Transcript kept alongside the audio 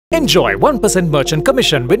Enjoy 1% merchant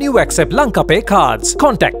commission when you accept Lanka Pay cards.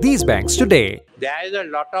 Contact these banks today. There is a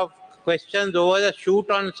lot of questions over the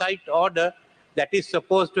shoot-on-site order that is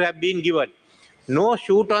supposed to have been given. No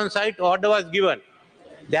shoot-on-site order was given.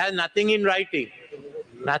 There is nothing in writing.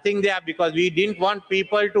 Nothing there because we didn't want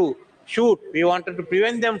people to shoot. We wanted to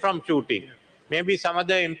prevent them from shooting. Maybe some of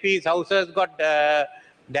the MPs' houses got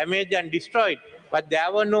damaged and destroyed, but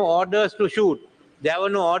there were no orders to shoot. There were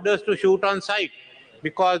no orders to shoot on site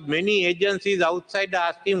because many agencies outside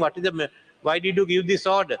are asking, why did you give this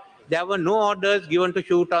order? There were no orders given to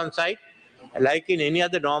shoot on site. Like in any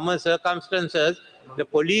other normal circumstances, the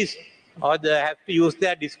police have to use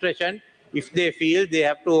their discretion. If they feel they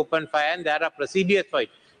have to open fire, and there are procedures for it.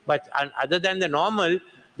 But other than the normal,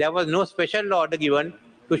 there was no special order given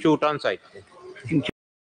to shoot on site.